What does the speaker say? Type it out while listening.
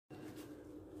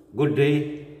Good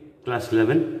day, class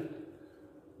 11,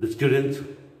 the students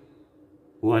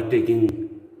who are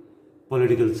taking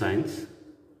political science.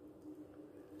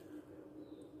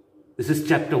 This is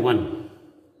chapter 1,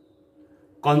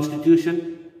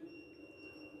 Constitution,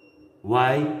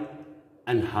 why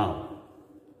and how.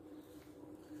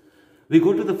 We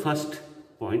go to the first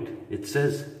point. It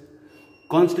says,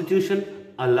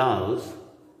 Constitution allows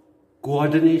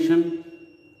coordination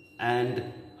and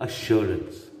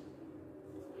assurance.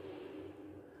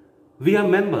 We are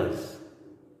members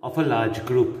of a large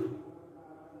group.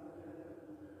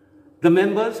 The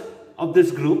members of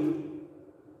this group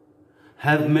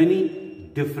have many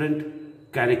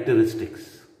different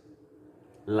characteristics,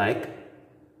 like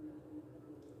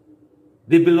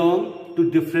they belong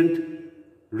to different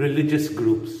religious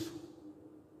groups: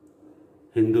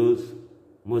 Hindus,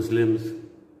 Muslims,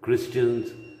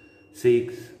 Christians,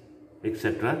 Sikhs,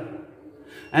 etc.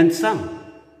 And some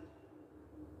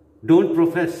don't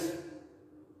profess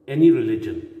any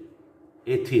religion,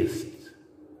 atheists.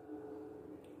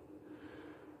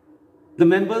 The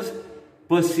members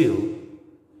pursue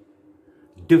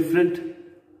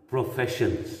different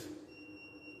professions,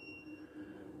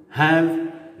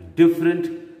 have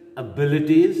different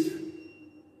abilities,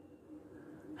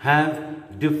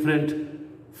 have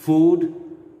different food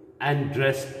and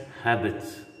dress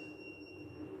habits.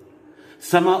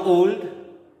 Some are old,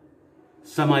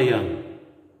 some are young.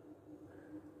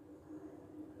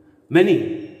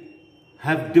 Many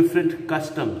have different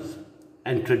customs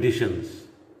and traditions,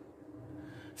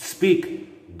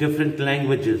 speak different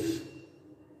languages,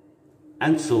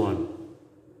 and so on.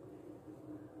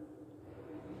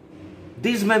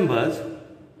 These members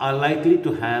are likely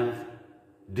to have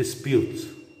disputes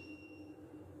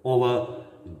over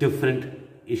different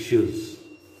issues.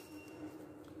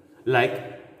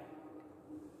 Like,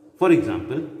 for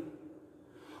example,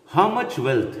 how much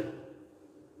wealth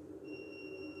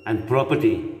and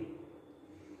property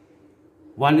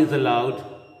one is allowed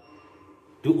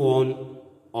to own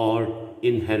or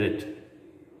inherit.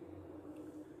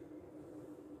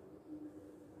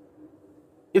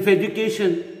 If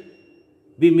education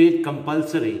be made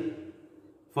compulsory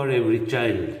for every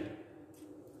child.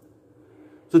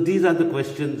 So these are the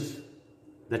questions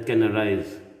that can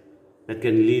arise, that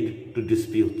can lead to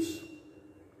disputes.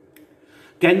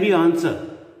 Can we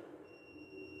answer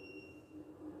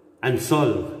and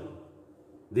solve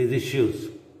these issues?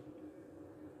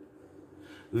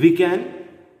 We can,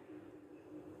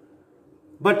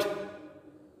 but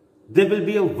there will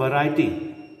be a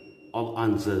variety of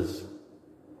answers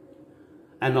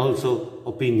and also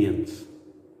opinions.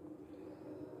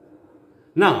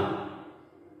 Now,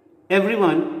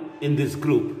 everyone in this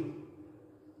group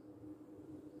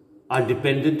are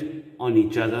dependent on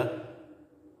each other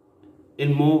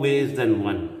in more ways than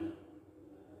one.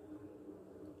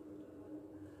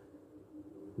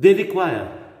 They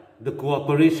require the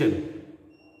cooperation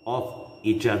of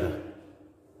each other.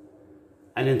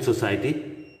 And in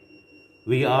society,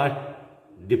 we are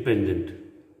dependent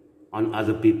on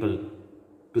other people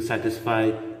to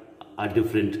satisfy our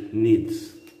different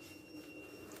needs.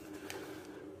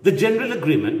 The general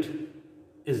agreement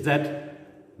is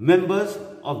that members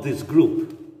of this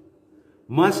group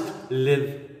must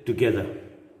live together,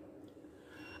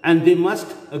 and they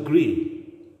must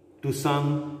agree to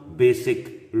some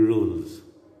basic rules.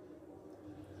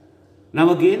 Now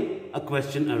again, a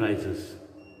question arises.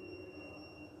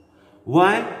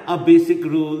 Why are basic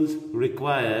rules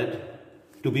required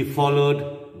to be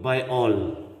followed by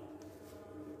all?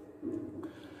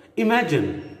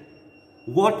 Imagine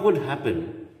what would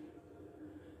happen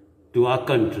to our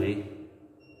country,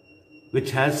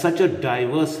 which has such a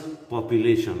diverse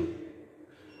population,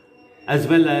 as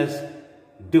well as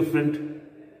different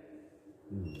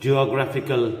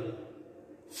geographical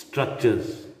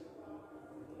structures,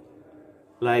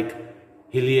 like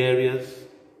hilly areas,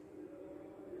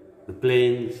 the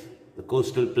plains, the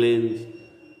coastal plains,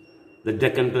 the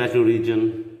Deccan Plateau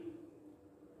region,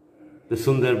 the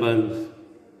Sundarbans.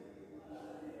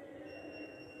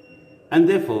 And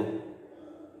therefore,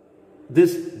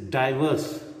 this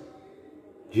diverse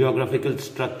geographical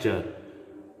structure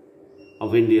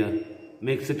of India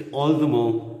makes it all the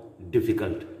more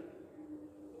difficult.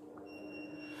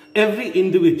 Every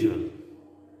individual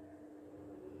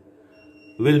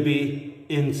will be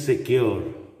insecure.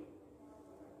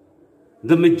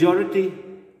 The majority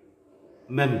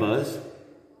members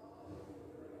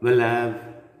will have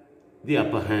the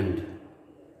upper hand.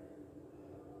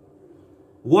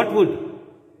 What would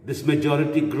this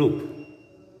majority group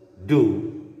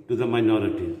do to the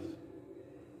minorities?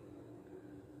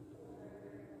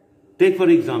 Take for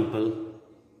example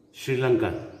Sri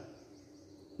Lanka.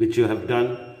 which you have done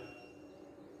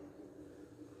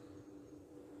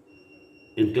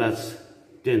in class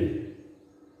 10.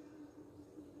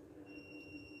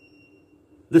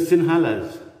 The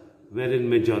Sinhalas were in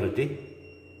majority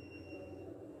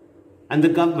and the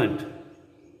government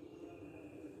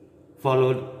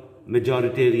followed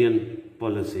majoritarian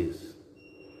policies.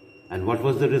 And what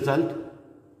was the result?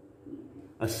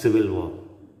 A civil war.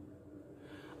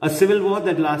 A civil war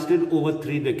that lasted over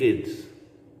 3 decades.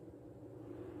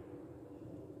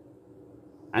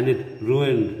 And it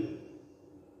ruined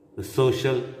the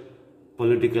social,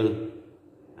 political,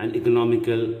 and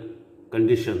economical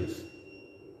conditions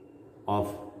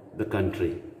of the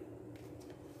country.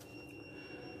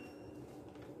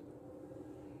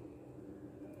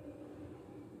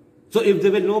 So if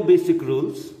there were no basic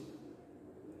rules,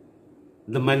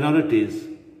 the minorities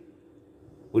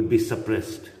would be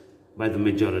suppressed by the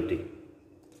majority.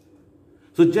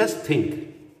 So just think,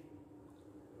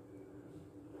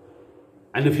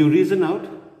 and if you reason out,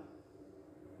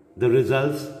 the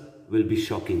results will be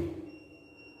shocking.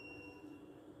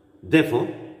 Therefore,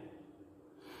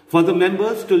 for the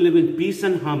members to live in peace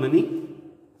and harmony,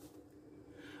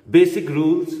 basic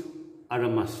rules are a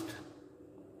must.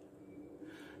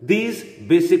 These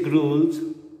basic rules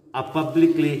are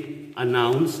publicly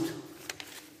announced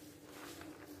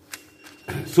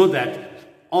so that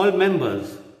all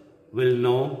members will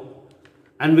know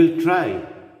and will try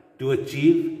to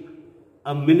achieve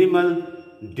a minimal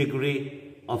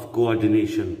degree of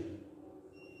coordination.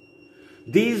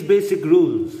 These basic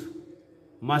rules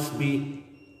must be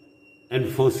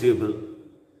enforceable.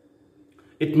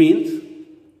 It means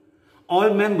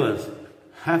all members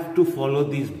have to follow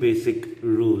these basic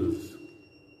rules.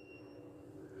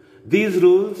 These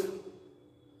rules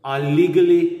are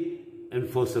legally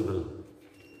enforceable.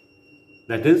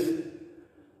 That is,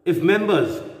 if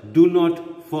members do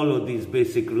not follow these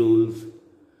basic rules,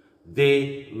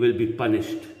 they will be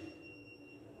punished.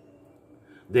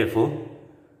 Therefore,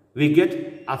 we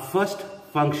get our first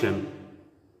function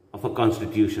of a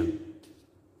constitution.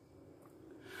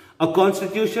 A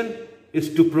constitution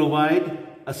is to provide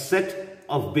a set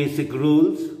of basic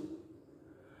rules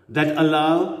that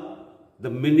allow the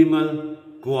minimal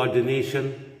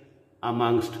coordination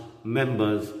amongst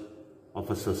members of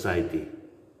a society.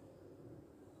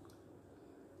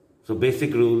 So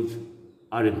basic rules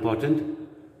are important,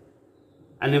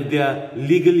 and if they are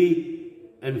legally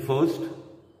enforced,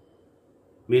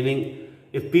 meaning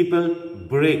if people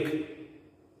break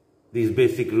these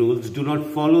basic rules, do not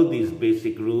follow these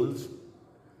basic rules,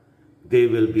 they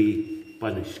will be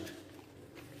punished.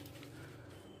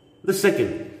 The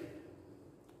second,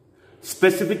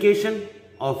 specification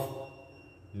of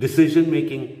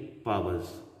decision-making powers.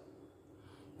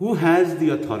 Who has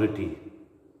the authority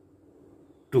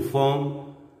to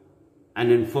form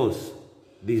and enforce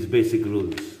these basic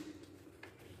rules?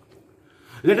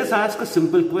 Let us ask a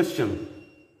simple question.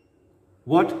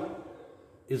 What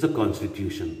is a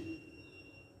constitution?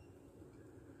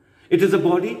 It is a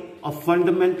body of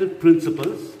fundamental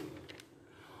principles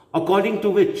according to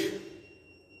which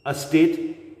a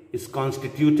state is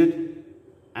constituted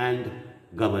and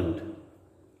governed.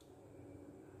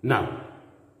 Now,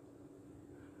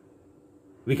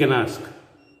 we can ask,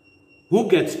 who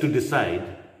gets to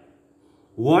decide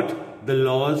what the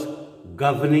laws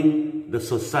governing the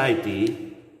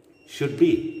society should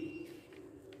be?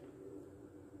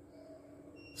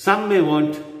 Some may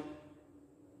want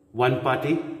one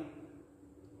party,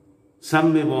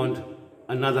 some may want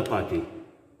another party.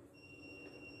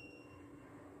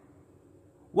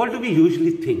 What do we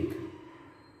usually think?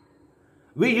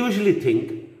 We usually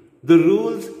think the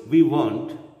rules we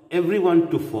want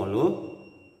everyone to follow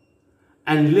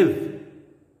and live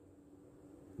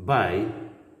by,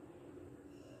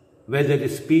 where there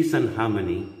is peace and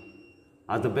harmony,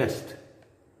 are the best.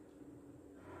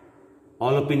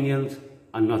 All opinions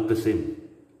are not the same.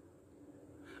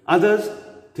 Others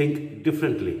think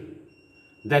differently,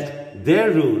 that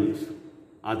their rules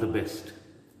are the best.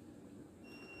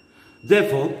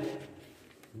 Therefore,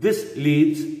 this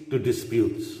leads to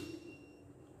disputes.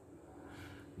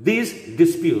 These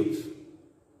disputes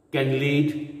can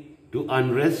lead to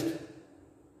unrest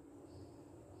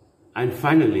and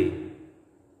finally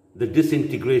the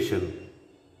disintegration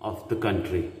of the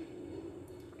country.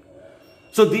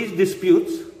 So these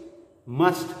disputes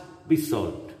must be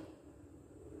solved.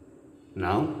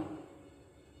 Now,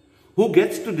 who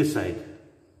gets to decide?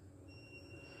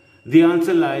 The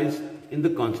answer lies in the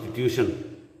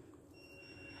Constitution.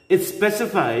 It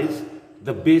specifies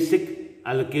the basic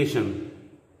allocation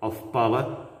of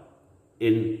power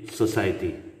in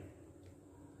society.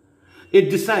 It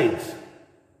decides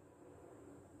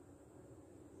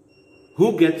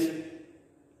who gets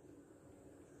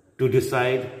to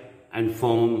decide and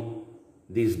form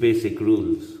these basic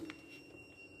rules?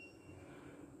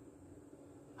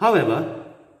 However,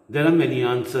 there are many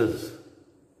answers,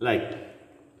 like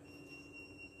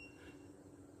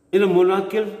in a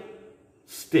monarchical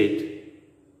state,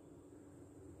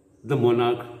 the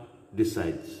monarch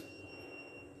decides.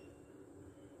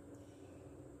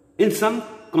 In some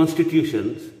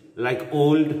constitutions, like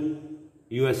old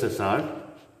USSR,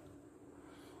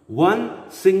 one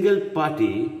single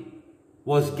party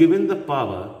was given the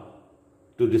power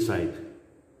to decide.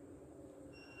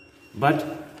 But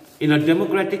in a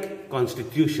democratic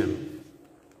constitution,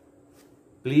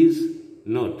 please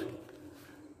note,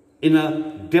 in a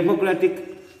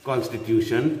democratic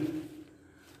constitution,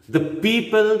 the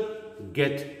people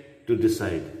get to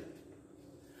decide.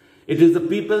 It is the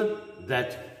people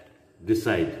that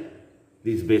decide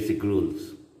these basic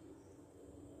rules.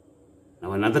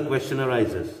 Now another question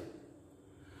arises.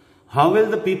 How will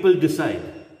the people decide?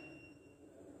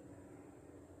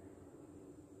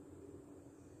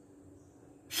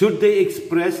 Should they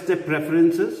express their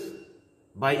preferences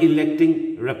by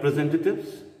electing representatives?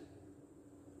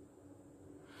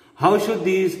 How should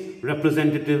these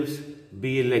representatives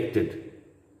be elected?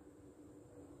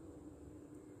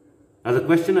 Now the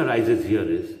question arises here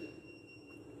is,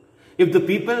 if the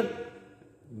people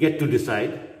get to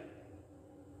decide,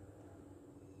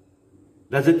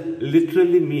 does it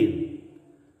literally mean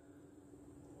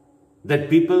that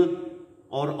people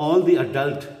or all the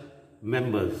adult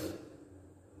members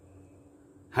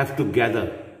have to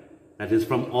gather, that is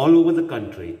from all over the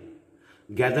country,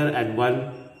 gather at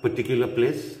one particular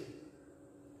place?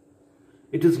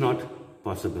 It is not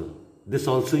possible. This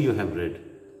also you have read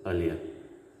earlier.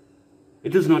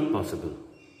 It is not possible.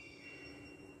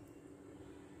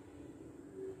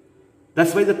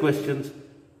 That's why the questions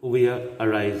over here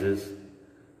arises.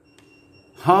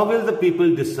 How will the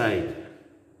people decide?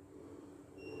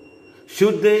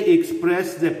 Should they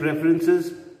express their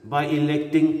preferences by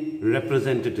electing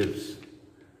representatives?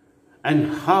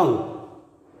 And how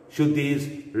should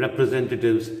these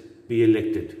representatives be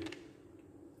elected?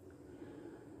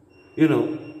 You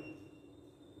know,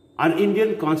 our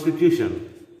Indian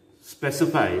Constitution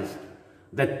specifies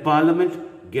that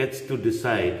Parliament gets to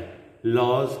decide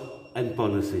laws and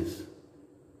policies.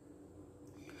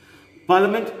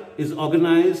 Parliament is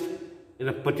organized in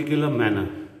a particular manner.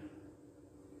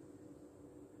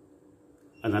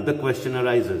 Another question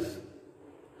arises.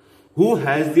 Who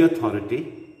has the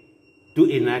authority to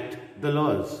enact the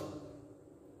laws?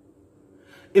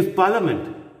 If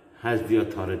Parliament has the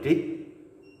authority,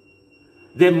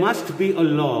 there must be a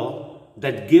law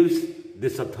that gives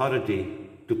this authority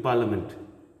to Parliament.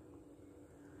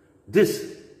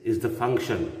 This is the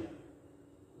function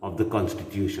of the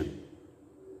Constitution.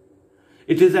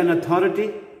 It is an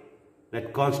authority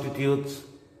that constitutes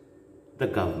the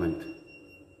government.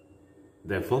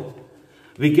 Therefore,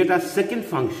 we get our second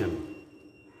function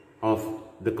of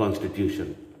the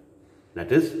Constitution.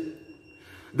 That is,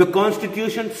 the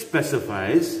Constitution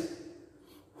specifies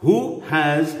who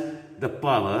has the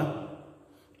power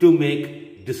to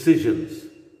make decisions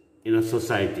in a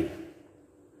society.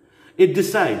 It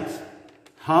decides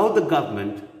how the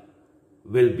government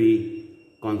will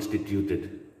be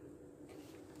constituted.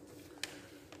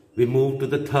 We move to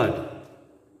the third.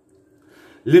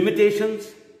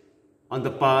 Limitations on the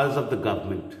powers of the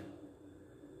government.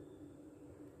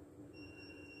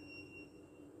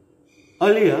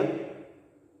 Earlier,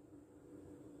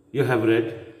 you have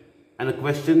read, and a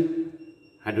question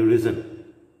had arisen.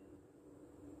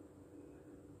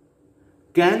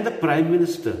 Can the Prime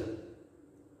Minister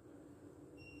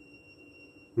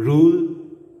rule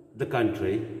the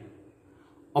country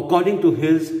according to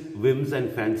his whims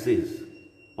and fancies,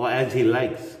 or as he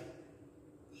likes?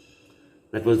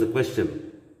 That was the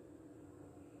question.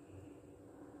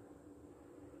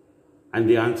 And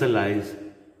the answer lies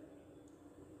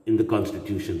in the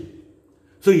Constitution.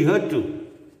 So here too,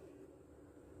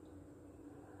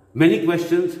 many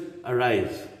questions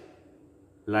arise,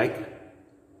 like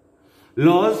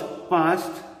laws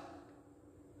passed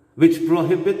which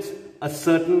prohibits a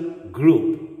certain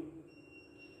group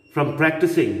from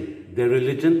practicing their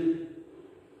religion,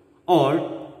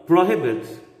 or prohibits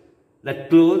that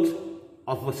clothes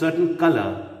of a certain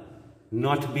color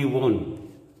not be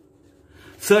worn.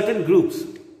 Certain groups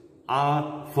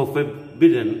are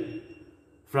forbidden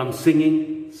from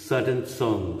singing certain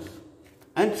songs,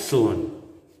 and so on.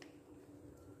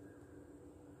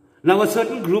 Now, a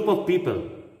certain group of people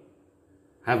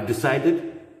have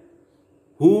decided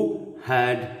who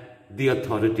had the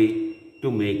authority to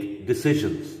make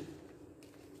decisions.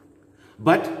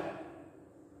 But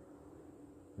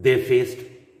they faced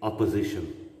opposition,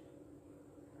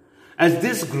 as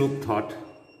this group thought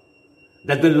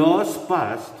that the laws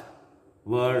passed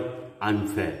were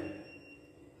unfair,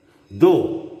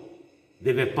 though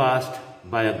they were passed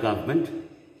by a government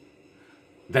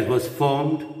that was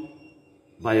formed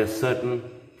by a certain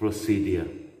procedure.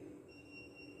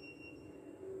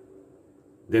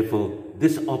 Therefore,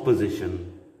 this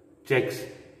opposition checks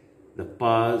the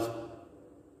powers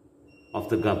of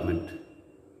the government.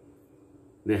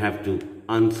 They have to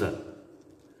answer.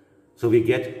 So we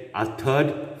get a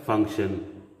third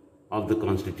function of the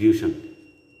Constitution.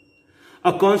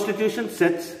 A Constitution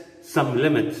sets some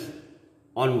limits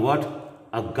on what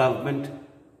a government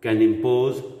can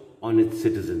impose on its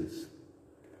citizens.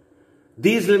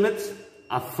 These limits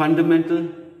are fundamental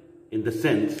in the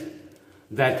sense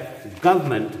that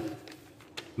government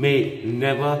may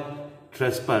never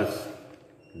trespass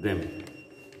them.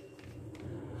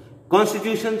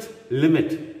 Constitutions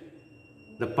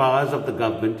limit the powers of the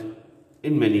government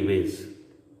in many ways.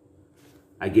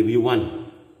 I give you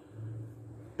one,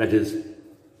 that is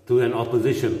through an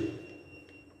opposition.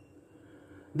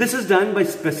 This is done by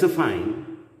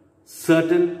specifying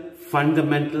certain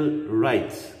fundamental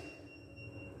rights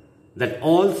that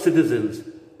all citizens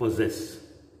possess.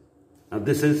 Now,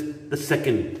 this is the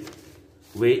second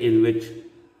way in which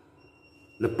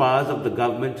the powers of the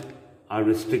government are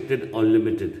restricted or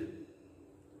limited,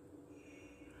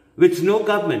 which no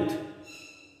government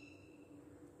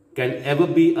can ever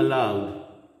be allowed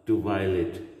to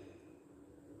violate.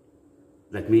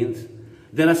 That means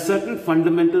there are certain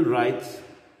fundamental rights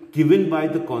given by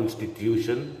the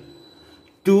Constitution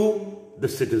to the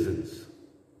citizens.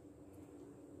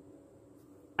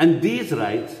 And these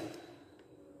rights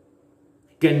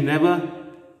can never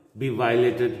be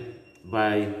violated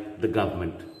by the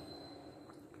government.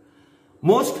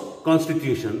 Most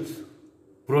constitutions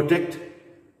protect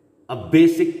a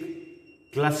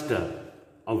basic cluster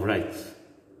of rights.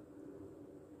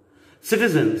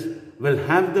 Citizens will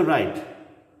have the right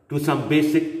to some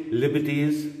basic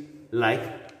liberties like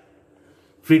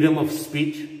freedom of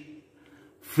speech,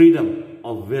 freedom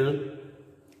of will,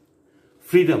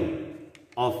 freedom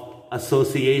of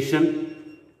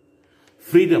association,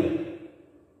 freedom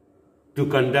to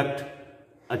conduct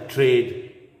a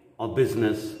trade or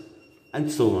business,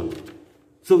 and so on.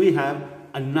 So we have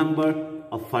a number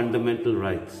of fundamental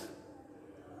rights.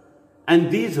 And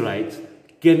these rights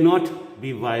cannot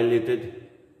be violated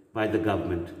by the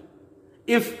government.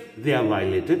 If they are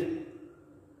violated,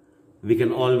 we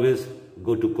can always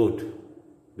go to court,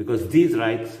 because these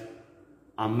rights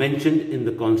are mentioned in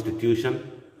the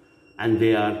Constitution and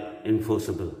they are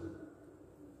enforceable.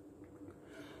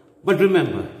 But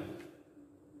remember,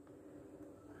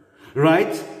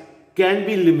 rights can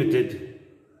be limited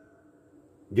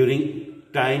during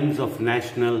times of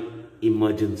national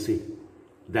emergency.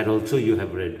 That also you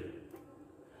have read.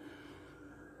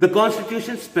 The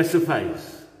Constitution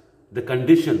specifies the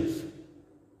conditions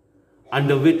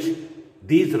under which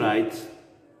these rights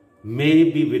may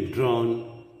be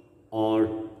withdrawn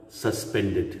or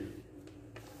suspended.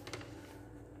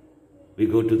 We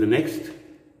go to the next.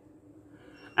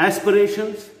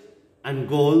 Aspirations and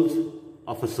goals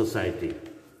of a society.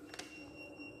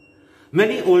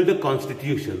 Many older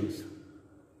constitutions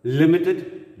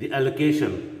limited the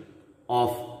allocation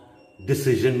of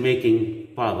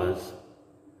decision-making powers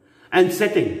and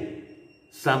setting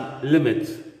some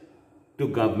limits to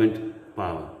government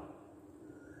power.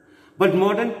 But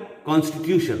modern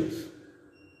constitutions,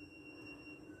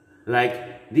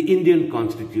 like the Indian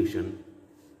Constitution,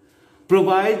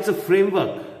 provides a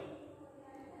framework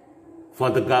for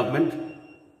the government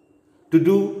to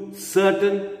do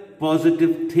certain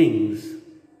positive things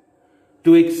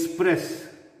to express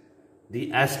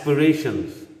the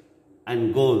aspirations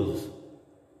and goals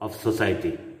of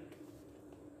society.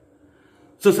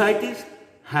 Societies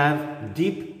have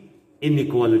deep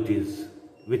inequalities,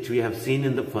 which we have seen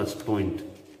in the first point.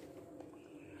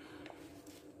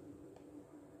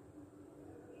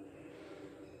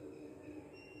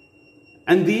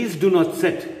 And these do not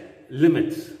set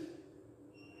limits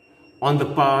on the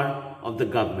power of the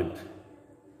government.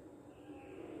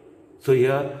 So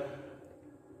here,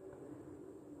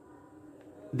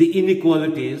 the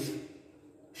inequalities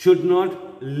should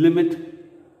not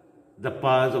limit the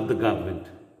powers of the government.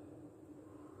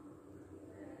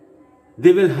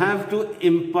 They will have to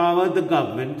empower the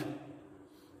government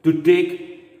to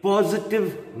take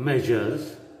positive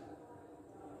measures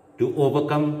to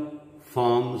overcome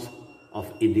forms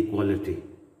of inequality.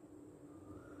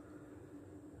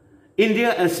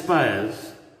 India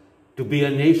aspires to be a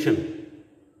nation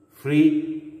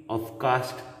free of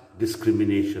caste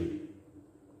discrimination.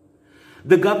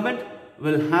 The government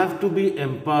will have to be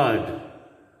empowered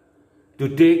to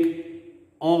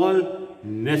take all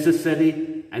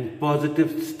necessary and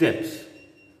positive steps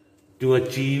to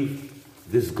achieve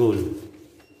this goal.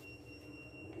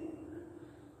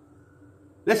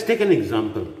 Let's take an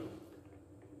example.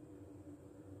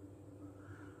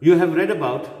 You have read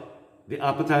about the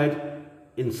apartheid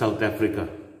in South Africa.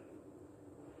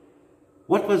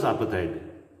 What was apartheid?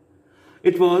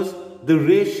 It was the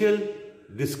racial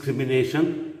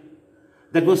discrimination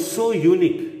that was so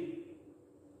unique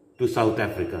to South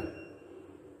Africa.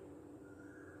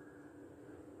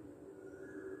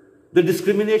 The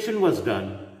discrimination was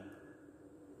done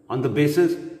on the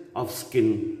basis of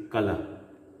skin color,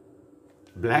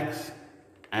 blacks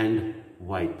and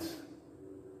whites.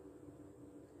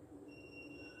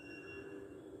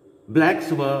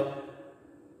 Blacks were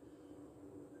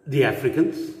the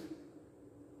Africans.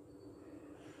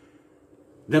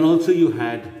 Then also you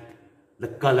had the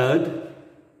colored,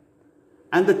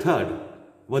 and the third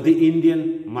were the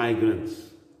Indian migrants,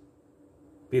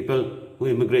 people who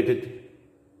immigrated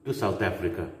to South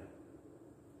Africa.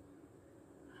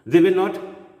 They were not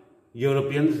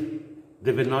Europeans,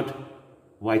 they were not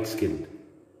white-skinned.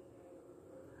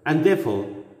 And therefore,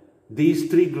 these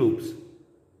three groups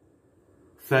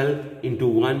fell into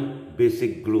one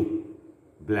basic group,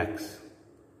 blacks.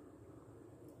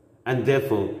 And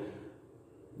therefore,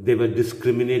 they were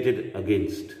discriminated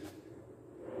against.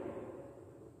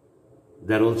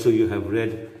 There also you have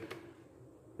read,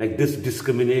 like this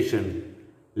discrimination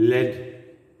led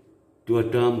to a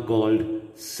term called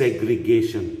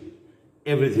segregation.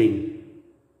 Everything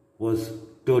was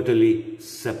totally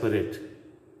separate.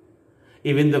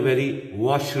 Even the very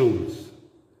washrooms,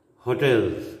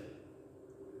 hotels,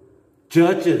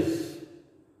 churches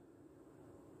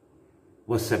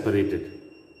were separated.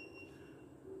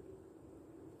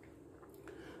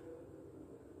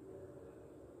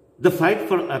 The fight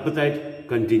for apartheid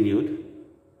continued.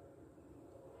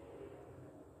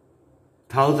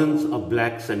 Thousands of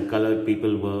blacks and colored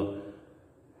people were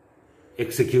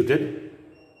executed.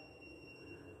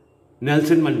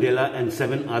 Nelson Mandela and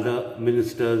 7 other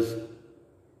ministers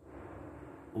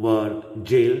were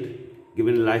jailed,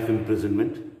 given life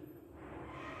imprisonment.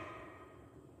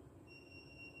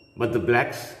 But the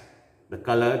blacks, the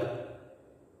colored,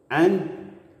 and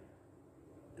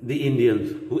the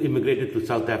Indians who immigrated to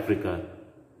South Africa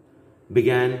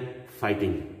began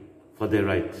fighting for their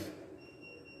rights.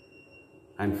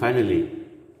 And finally,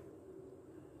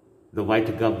 the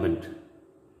white government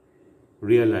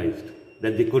realized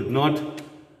that they could not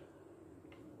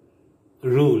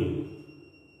rule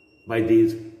by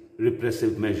these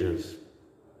repressive measures.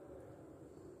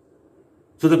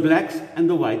 So the blacks and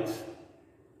the whites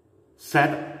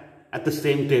sat at the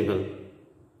same table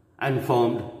and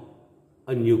formed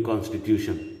a new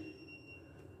constitution.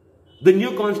 The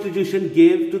new constitution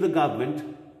gave to the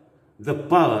government the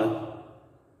power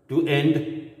to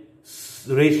end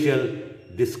racial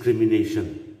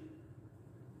discrimination.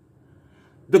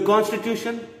 The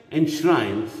constitution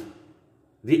enshrines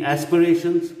the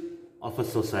aspirations of a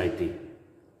society.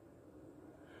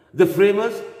 The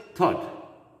framers thought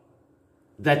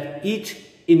that each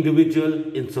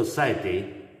individual in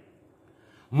society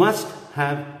must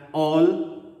have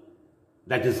all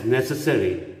that is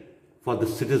necessary for the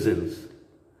citizens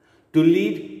to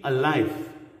lead a life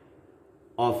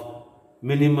of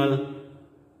minimal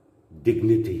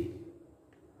dignity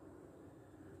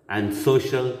and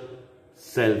social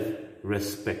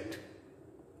self-respect.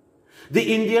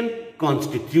 The Indian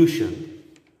Constitution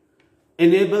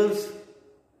enables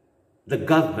the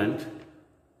government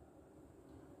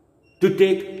to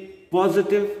take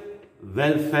positive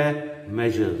welfare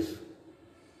measures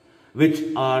which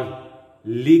are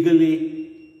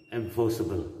legally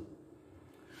enforceable.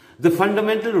 The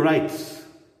fundamental rights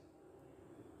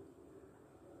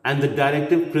and the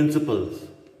directive principles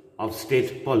of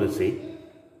state policy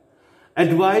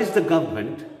advise the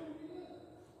government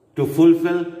to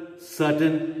fulfill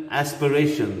certain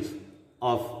aspirations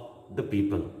of the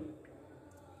people.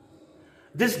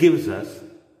 This gives us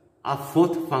our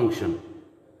fourth function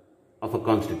of a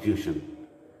constitution: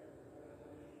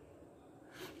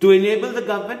 to enable the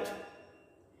government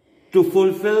to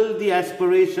fulfill the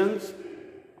aspirations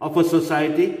of a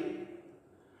society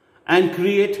and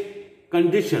create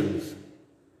conditions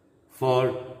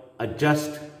for a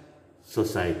just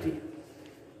society.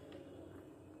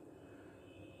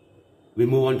 We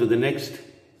move on to the next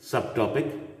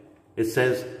subtopic. It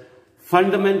says,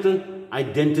 fundamental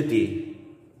identity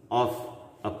of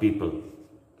a people.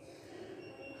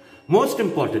 Most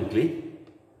importantly,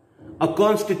 a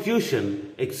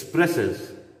constitution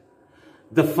expresses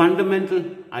the fundamental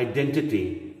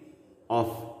identity of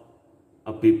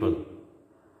a people.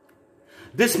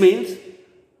 This means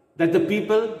that the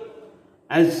people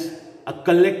as a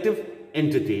collective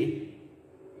entity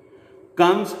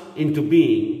comes into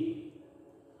being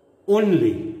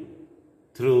only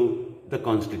through the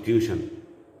Constitution.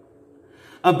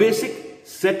 A basic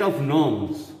set of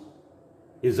norms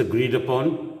is agreed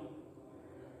upon,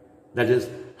 that is,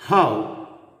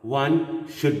 how one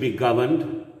should be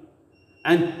governed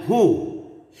and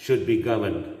who should be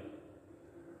governed.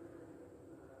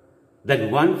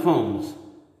 That one forms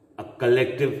a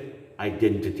collective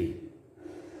identity.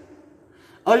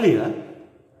 Earlier,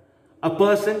 a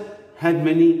person had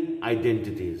many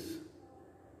identities.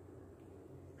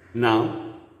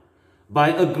 Now, by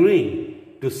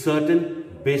agreeing to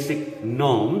certain basic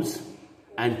norms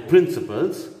and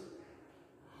principles,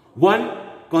 one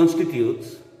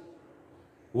constitutes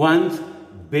one's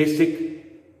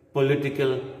basic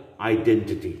political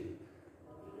identity.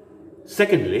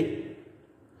 Secondly,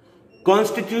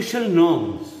 constitutional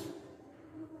norms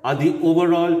are the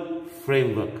overall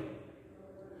framework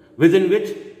within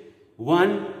which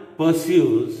one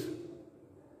pursues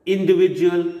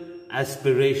individual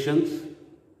aspirations,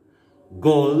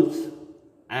 goals,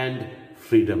 and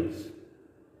freedoms.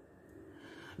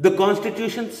 The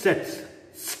Constitution sets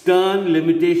stern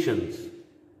limitations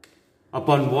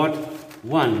upon what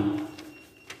one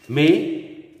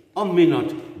may or may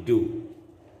not do.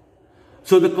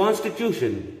 So the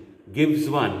Constitution gives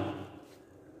one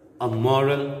a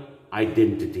moral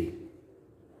identity.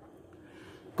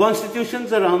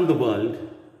 Constitutions around the world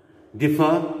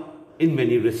differ in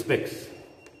many respects,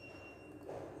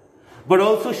 but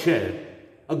also share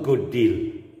a good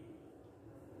deal.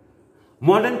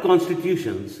 Modern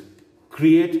constitutions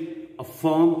create a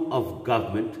form of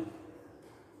government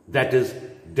that is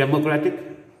democratic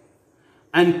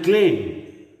and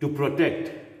claim to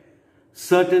protect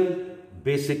certain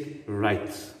basic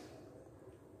rights.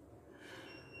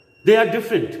 They are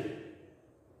different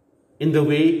in the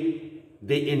way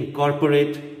they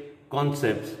incorporate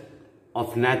concepts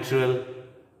of natural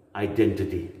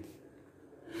identity.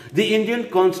 The Indian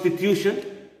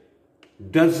Constitution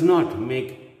does not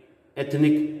make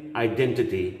ethnic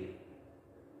identity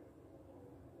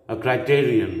a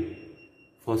criterion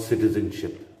for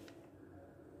citizenship.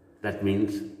 That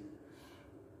means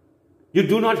you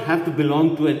do not have to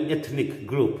belong to an ethnic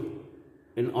group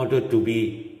in order to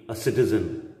be a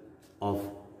citizen of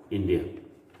India.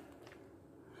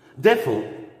 Therefore,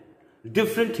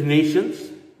 different nations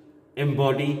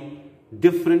embody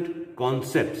different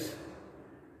concepts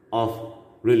of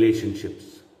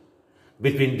relationships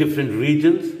between different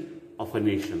regions of a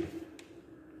nation.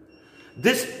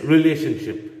 This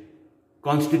relationship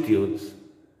constitutes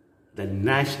the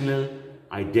national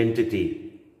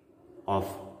identity of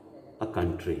a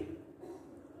country.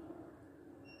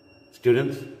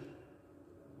 Students,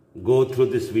 go through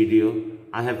this video.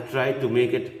 I have tried to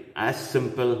make it as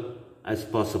simple as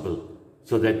possible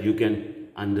so that you can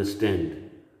understand.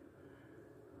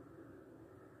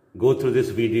 Go through this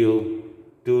video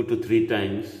 2 to 3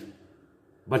 times,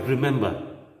 but remember,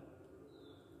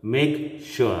 make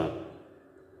sure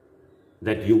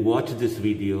that you watch this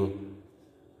video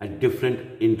at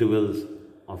different intervals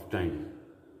of time.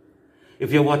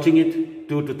 If you're watching it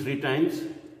 2 to 3 times,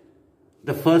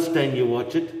 the first time you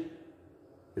watch it,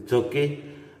 it's okay.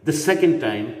 The second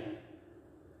time,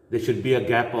 there should be a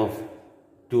gap of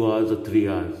 2 hours or 3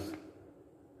 hours.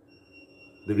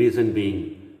 The reason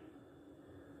being,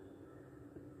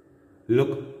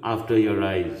 look after your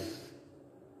eyes.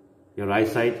 Your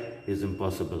eyesight is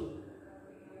impossible.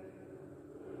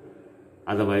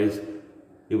 Otherwise,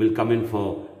 you will come in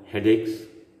for headaches.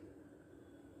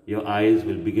 Your eyes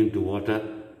will begin to water,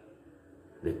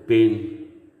 the pain,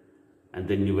 and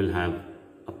then you will have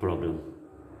a problem.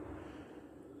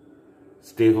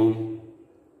 Stay home,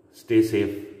 stay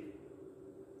safe,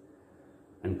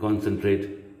 and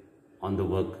concentrate on the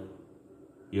work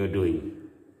you are doing.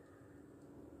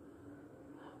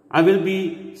 I will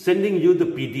be sending you the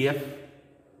PDF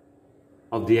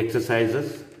of the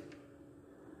exercises.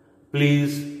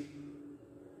 Please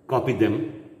copy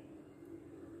them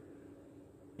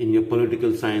in your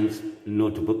political science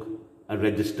notebook, a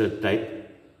registered type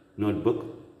notebook,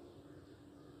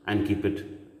 and keep it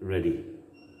ready.